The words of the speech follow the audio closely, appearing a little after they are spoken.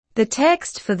The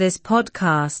text for this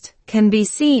podcast can be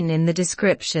seen in the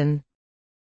description.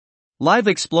 Live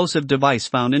explosive device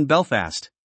found in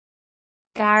Belfast.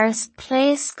 Gar's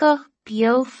pléascach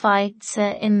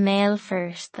beo-fáilte I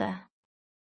Maolfirste.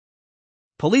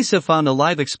 Police have found a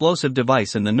live explosive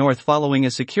device in the north following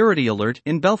a security alert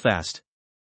in Belfast.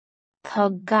 Tá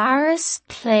Gar's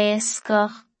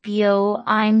pléascach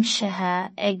beo-aimsithe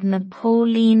ag na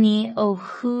póilíní ó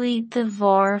chuaigh de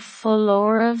bharr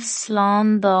follóireamh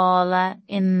slándála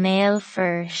I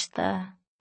Maolfirste.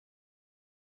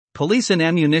 Police and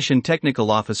ammunition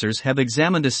technical officers have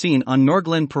examined a scene on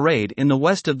Norglin Parade in the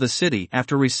west of the city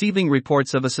after receiving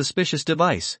reports of a suspicious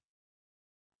device.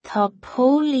 Tá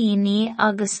póilíní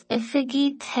agus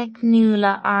oifigigh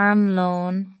teicniúla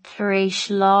armlón tar éis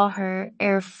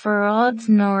láthair Foráid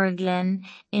Norglin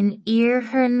in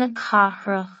iarthar na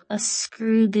cathrach a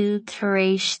scrúdú tar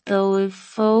éis dóibh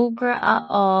fógra a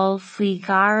fháil faoi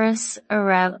gairas a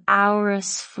raibh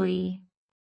amhras faoi.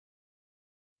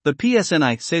 The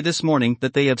PSNI say this morning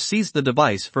that they have seized the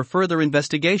device for further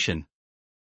investigation.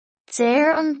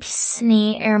 Deir an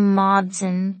píosnaí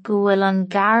maidin go bhfuil an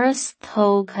gairas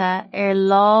tógtha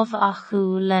lámh acu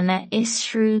lena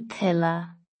isriú tuilleadh.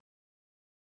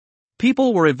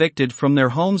 People were evicted from their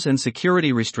homes and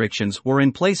security restrictions were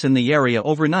in place in the area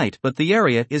overnight, but the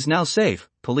area is now safe,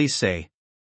 police say.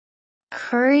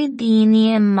 Cuireadh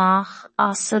daoine amach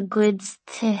as a gcuid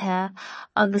tithe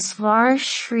agus bharr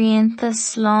srianta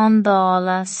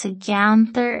slándála sa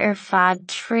gceantar feadh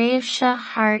tréimhse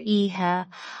thar-oíche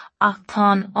ach tá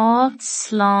an áit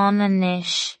slán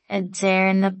anois a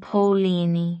deir na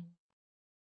póilíní.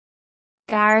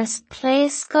 Gar's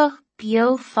pléascach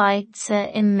beo-fáilte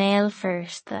I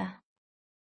Maolfirste.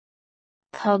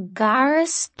 Tá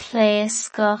Gar's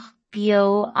pléascach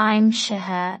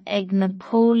beo-aimsithe ag na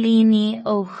póilíní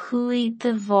ó chuaigh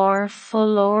de bharr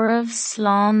follóireamh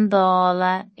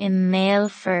slándála I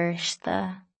Maolfirste.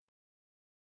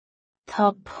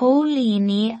 Tá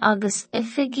póilíní agus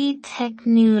oifigigh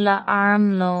teicniúla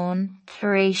armlón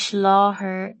tar éis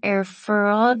láthair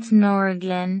Foráid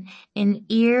Norglin in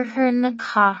iarthar na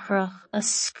cathrach a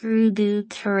scrúdú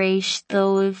tar éis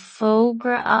dóibh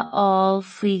fógra a fháil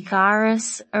faoi gairas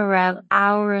a raibh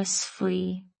amhras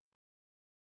faoi.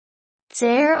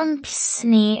 Deir an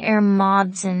píosnaí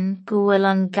maidin go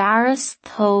bhfuil an gairas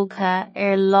tógtha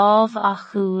lámh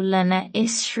acu lena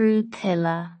isriú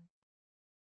tuilleadh.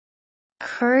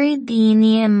 Cuireadh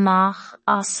daoine amach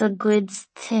as a gcuid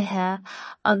tithe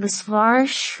agus bharr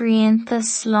srianta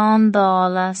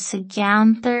slándála sa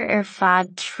gceantar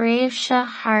feadh tréimhse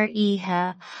thar-oíche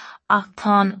ach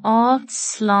tá an áit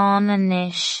slán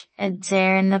anois a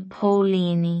deir na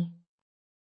póilíní.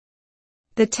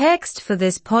 The text for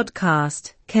this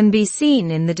podcast can be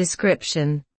seen in the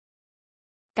description.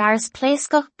 Gar's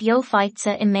pléascach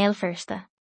beo-fáilte I Maolfirste.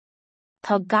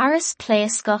 Tá Gar's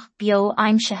pléascach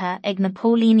beo-aimsithe ag na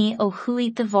póilíní ó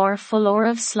chuaigh de bharr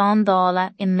follóireamh slándála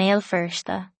I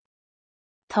Maolfirste.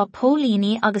 Tá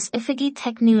póilíní agus oifigigh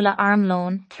teicniúla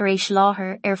armlón tar éis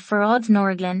láthair Foráid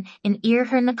Norglin in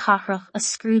iarthar na cathrach a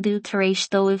scrúdú tar éis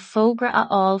dóibh fógra a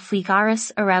fháil faoi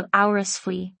gairas a raibh amhras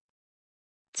faoi.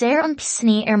 Deir an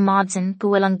píosnaí maidin go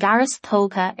bhfuil an gairas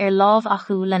tógtha lámh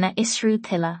acu lena isriú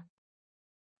tuilleadh.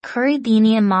 Cuireadh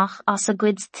daoine amach as a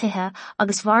gcuid tithe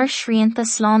agus bharr srianta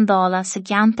slándála sa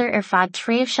gceantar feadh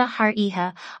tréimhse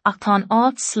thar-oíche ach tá an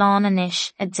áit slán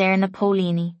anois a deir na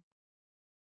póilíní.